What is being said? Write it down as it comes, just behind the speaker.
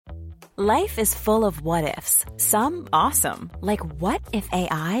Life is full of what-ifs. Some awesome, like what if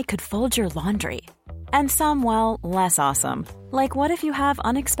AI could fold your laundry? And some, well, less awesome, like what if you have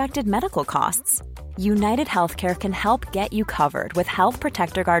unexpected medical costs? United Healthcare can help get you covered with Health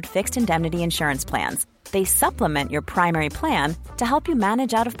Protector Guard fixed indemnity insurance plans. They supplement your primary plan to help you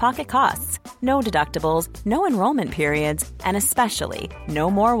manage out-of-pocket costs. No deductibles, no enrollment periods, and especially no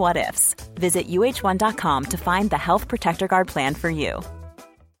more what-ifs. Visit uh1.com to find the Health Protector Guard plan for you.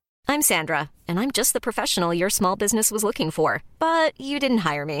 I'm Sandra, and I'm just the professional your small business was looking for. But you didn't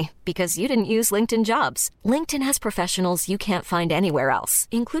hire me because you didn't use LinkedIn Jobs. LinkedIn has professionals you can't find anywhere else,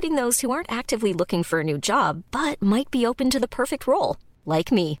 including those who aren't actively looking for a new job, but might be open to the perfect role,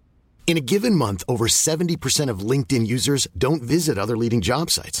 like me. In a given month, over 70% of LinkedIn users don't visit other leading job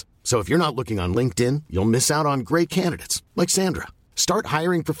sites. So if you're not looking on LinkedIn, you'll miss out on great candidates like Sandra. Start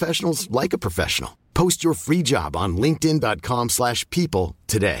hiring professionals like a professional. Post your free job on linkedin.com/people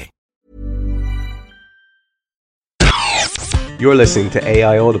today. You're listening to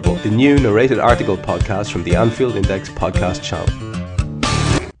AI Audible, the new narrated article podcast from the Anfield Index podcast channel.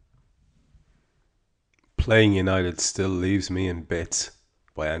 Playing United Still Leaves Me in Bits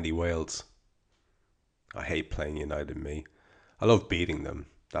by Andy Wales. I hate playing United, me. I love beating them.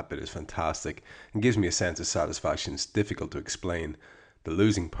 That bit is fantastic and gives me a sense of satisfaction. It's difficult to explain. The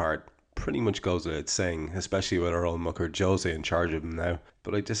losing part pretty much goes without saying, especially with our old mucker Jose in charge of them now.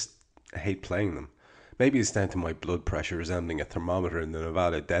 But I hate playing them. Maybe it's down to my blood pressure resembling a thermometer in the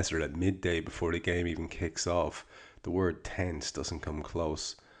Nevada desert at midday before the game even kicks off. The word tense doesn't come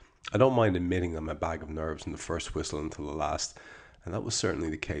close. I don't mind admitting I'm a bag of nerves from the first whistle until the last, and that was certainly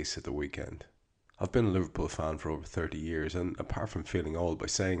the case at the weekend. I've been a Liverpool fan for over 30 years, and apart from feeling old by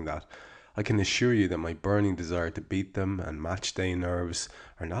saying that, I can assure you that my burning desire to beat them and match day nerves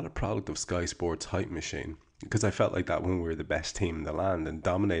are not a product of Sky Sports' hype machine, because I felt like that when we were the best team in the land and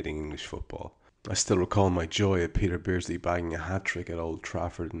dominating English football. I still recall my joy at Peter Beardsley bagging a hat-trick at Old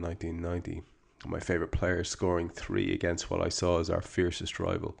Trafford in 1990, and my favourite player scoring 3 against what I saw as our fiercest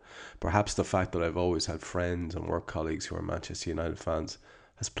rival. Perhaps the fact that I've always had friends and work colleagues who are Manchester United fans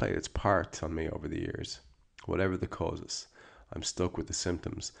has played its part on me over the years. Whatever the causes, I'm stuck with the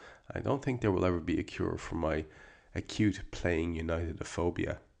symptoms. I don't think there will ever be a cure for my acute playing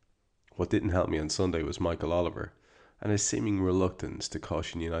United-ophobia. What didn't help me on Sunday was Michael Oliver, and his seeming reluctance to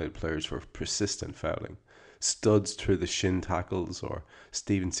caution United players for persistent fouling. Studs through the shin tackles or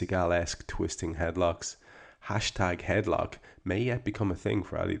Steven Seagal-esque twisting headlocks. Hashtag headlock may yet become a thing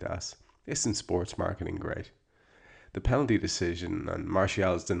for Adidas. Isn't sports marketing great? The penalty decision and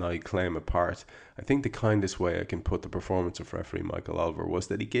Martial's denied claim apart, I think the kindest way I can put the performance of referee Michael Oliver was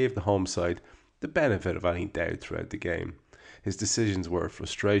that he gave the home side the benefit of any doubt throughout the game. His decisions were a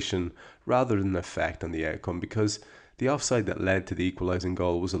frustration rather than an effect on the outcome, because the offside that led to the equalising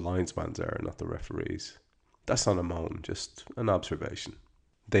goal was a linesman's error, not the referee's. That's not a moan, just an observation.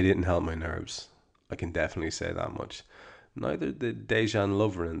 They didn't help my nerves. I can definitely say that much. Neither did Dejan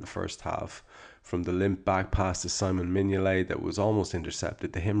Lovren in the first half. From the limp back pass to Simon Mignolet that was almost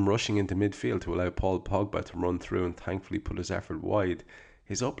intercepted, to him rushing into midfield to allow Paul Pogba to run through and thankfully put his effort wide,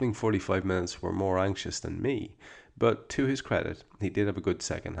 his opening 45 minutes were more anxious than me. But to his credit, he did have a good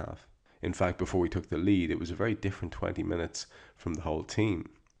second half. In fact, before we took the lead, it was a very different 20 minutes from the whole team.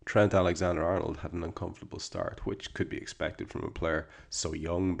 Trent Alexander-Arnold had an uncomfortable start, which could be expected from a player so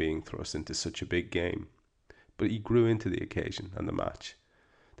young being thrust into such a big game. But he grew into the occasion and the match.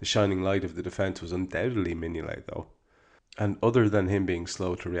 The shining light of the defence was undoubtedly Mignolet, though. And other than him being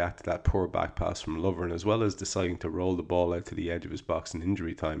slow to react to that poor back pass from Lovren, as well as deciding to roll the ball out to the edge of his box in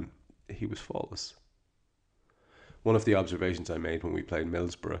injury time, he was flawless. One of the observations I made when we played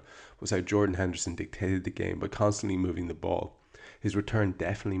Middlesbrough was how Jordan Henderson dictated the game by constantly moving the ball. His return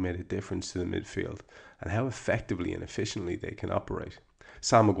definitely made a difference to the midfield, and how effectively and efficiently they can operate.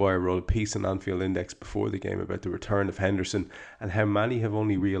 Sam Maguire wrote a piece on Anfield Index before the game about the return of Henderson and how many have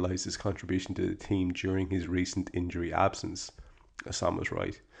only realised his contribution to the team during his recent injury absence. Sam was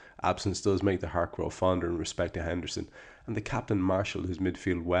right. Absence does make the heart grow fonder in respect to Henderson, and the captain marshalled his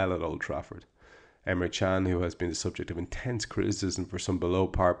midfield well at Old Trafford. Emre Can, who has been the subject of intense criticism for some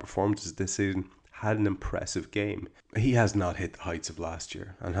below-par performances this season, had an impressive game. He has not hit the heights of last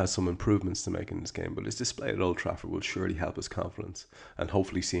year and has some improvements to make in his game, but his display at Old Trafford will surely help his confidence and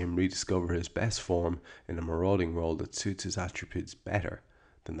hopefully see him rediscover his best form in a marauding role that suits his attributes better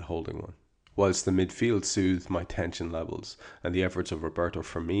than the holding one. Whilst the midfield soothed my tension levels and the efforts of Roberto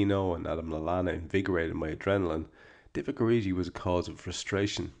Firmino and Adam Lallana invigorated my adrenaline, Divock Origi was a cause of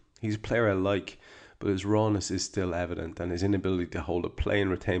frustration. He's a player I like, but his rawness is still evident, and his inability to hold up play and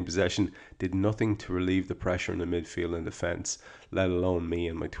retain possession did nothing to relieve the pressure in the midfield and defence, let alone me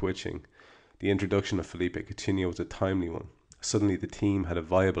and my twitching. The introduction of Felipe Coutinho was a timely one. Suddenly the team had a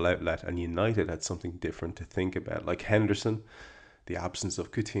viable outlet, and United had something different to think about. Like Henderson, the absence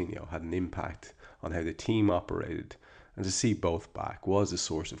of Coutinho had an impact on how the team operated, and to see both back was a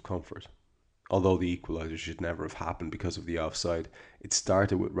source of comfort. Although the equaliser should never have happened because of the offside, it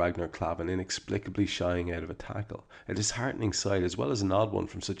started with Ragnar Klavan inexplicably shying out of a tackle. A disheartening sight, as well as an odd one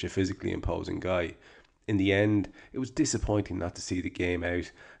from such a physically imposing guy. In the end, it was disappointing not to see the game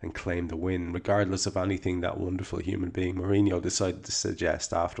out and claim the win, regardless of anything that wonderful human being Mourinho decided to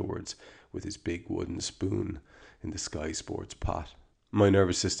suggest afterwards with his big wooden spoon in the Sky Sports pot. My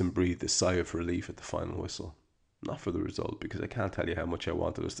nervous system breathed a sigh of relief at the final whistle. Not for the result, because I can't tell you how much I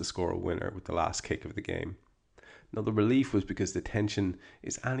wanted us to score a winner with the last kick of the game. No, the relief was because the tension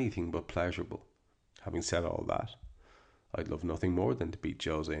is anything but pleasurable. Having said all that, I'd love nothing more than to beat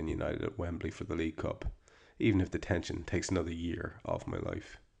Jose and United at Wembley for the League Cup, even if the tension takes another year off my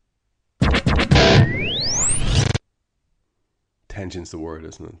life. Tension's the word,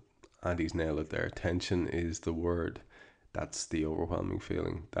 isn't it? Andy's nailed it there. Tension is the word. That's the overwhelming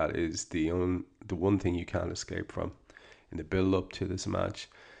feeling. That is the one thing you can't escape from. In the build-up to this match,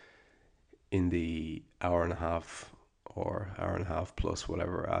 in the hour and a half plus,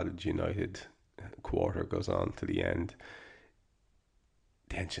 whatever added United quarter goes on to the end,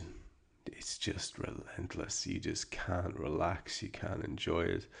 tension. It's just relentless. You just can't relax. You can't enjoy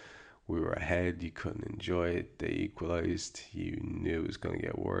it. We were ahead, you couldn't enjoy it. They equalised, you knew it was going to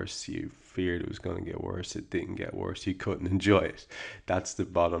get worse. You feared it was going to get worse. It didn't get worse. You couldn't enjoy it. That's the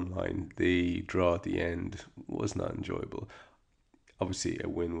bottom line. The draw at the end was not enjoyable. Obviously, a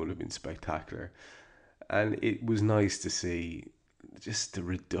win would have been spectacular. And it was nice to see just the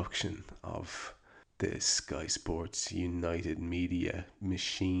reduction of the Sky Sports United media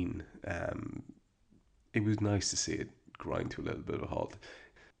machine. It was nice to see it grind to a little bit of a halt.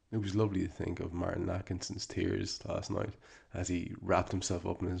 It was lovely to think of Martin Atkinson's tears last night as he wrapped himself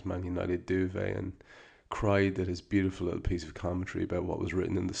up in his Man United duvet and cried that his beautiful little piece of commentary about what was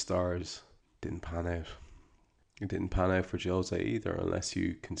written in the stars didn't pan out. It didn't pan out for Jose either, unless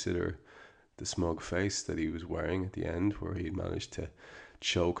you consider the smug face that he was wearing at the end, where he managed to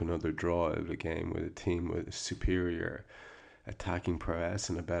choke another draw out of the game with a team with a superior attacking prowess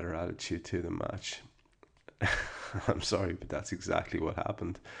and a better attitude to the match. I'm sorry, but that's exactly what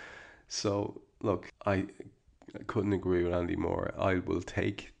happened. So, look, I couldn't agree with Andy more. I will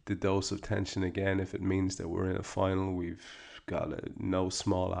take the dose of tension again if it means that we're in a final. We've got a no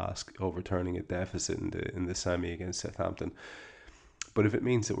small ask overturning a deficit in the semi against Southampton. But if it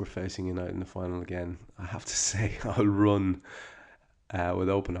means that we're facing United in the final again, I have to say I'll run with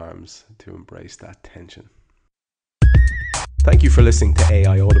open arms to embrace that tension. Thank you for listening to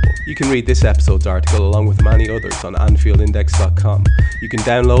AI Audible. You can read this episode's article along with many others on AnfieldIndex.com. You can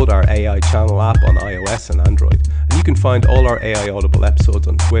download our AI channel app on iOS and Android. And you can find all our AI Audible episodes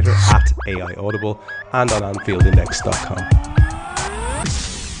on Twitter at AI Audible and on AnfieldIndex.com.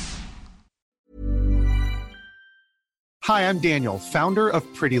 Hi, I'm Daniel, founder of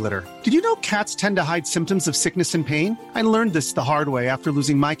Pretty Litter. Did you know cats tend to hide symptoms of sickness and pain? I learned this the hard way after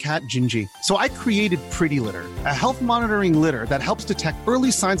losing my cat, Gingy. So I created Pretty Litter, a health monitoring litter that helps detect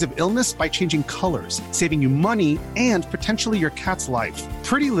early signs of illness by changing colors, saving you money and potentially your cat's life.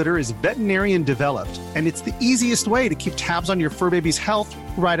 Pretty Litter is veterinarian developed, and it's the easiest way to keep tabs on your fur baby's health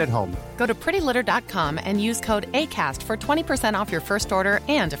right at home. Go to prettylitter.com and use code ACAST for 20% off your first order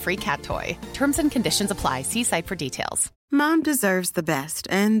and a free cat toy. Terms and conditions apply. See site for details. Mom deserves the best,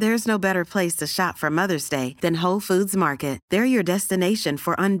 and there's no better place to shop for Mother's Day than Whole Foods Market. They're your destination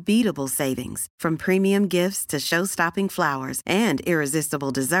for unbeatable savings, from premium gifts to show-stopping flowers and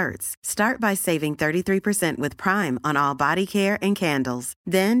irresistible desserts. Start by saving 33% with Prime on all body care and candles.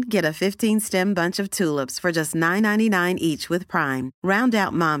 Then get a 15-stem bunch of tulips for just $9.99 each with Prime. Round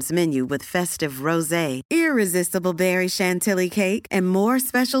out Mom's menu with festive rosé, irresistible berry chantilly cake, and more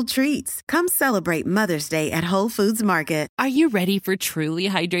special treats. Come celebrate Mother's Day at Whole Foods Market. Are you ready for truly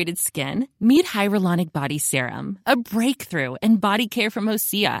hydrated skin? Meet Hyaluronic Body Serum, a breakthrough in body care from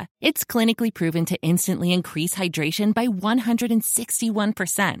Osea. It's clinically proven to instantly increase hydration by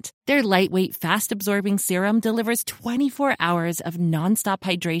 161%. Their lightweight, fast-absorbing serum delivers 24 hours of nonstop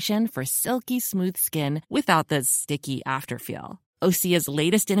hydration for silky smooth skin without the sticky afterfeel. Osea's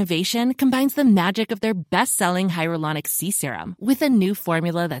latest innovation combines the magic of their best-selling Hyaluronic Sea Serum with a new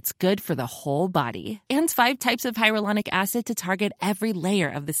formula that's good for the whole body and 5 types of hyaluronic acid to target every layer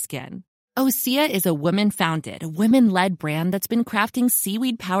of the skin. Osea is a women-founded, women-led brand that's been crafting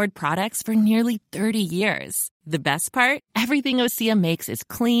seaweed-powered products for nearly 30 years. The best part? Everything Osea makes is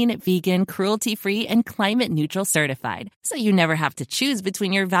clean, vegan, cruelty-free, and climate-neutral certified, so you never have to choose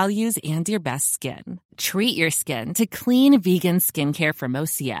between your values and your best skin. Treat your skin to clean, vegan skincare from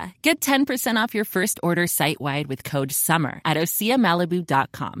Osea. Get 10% off your first order site-wide with code SUMMER at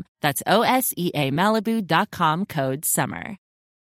OseaMalibu.com. That's OSEA Malibu.com, code SUMMER.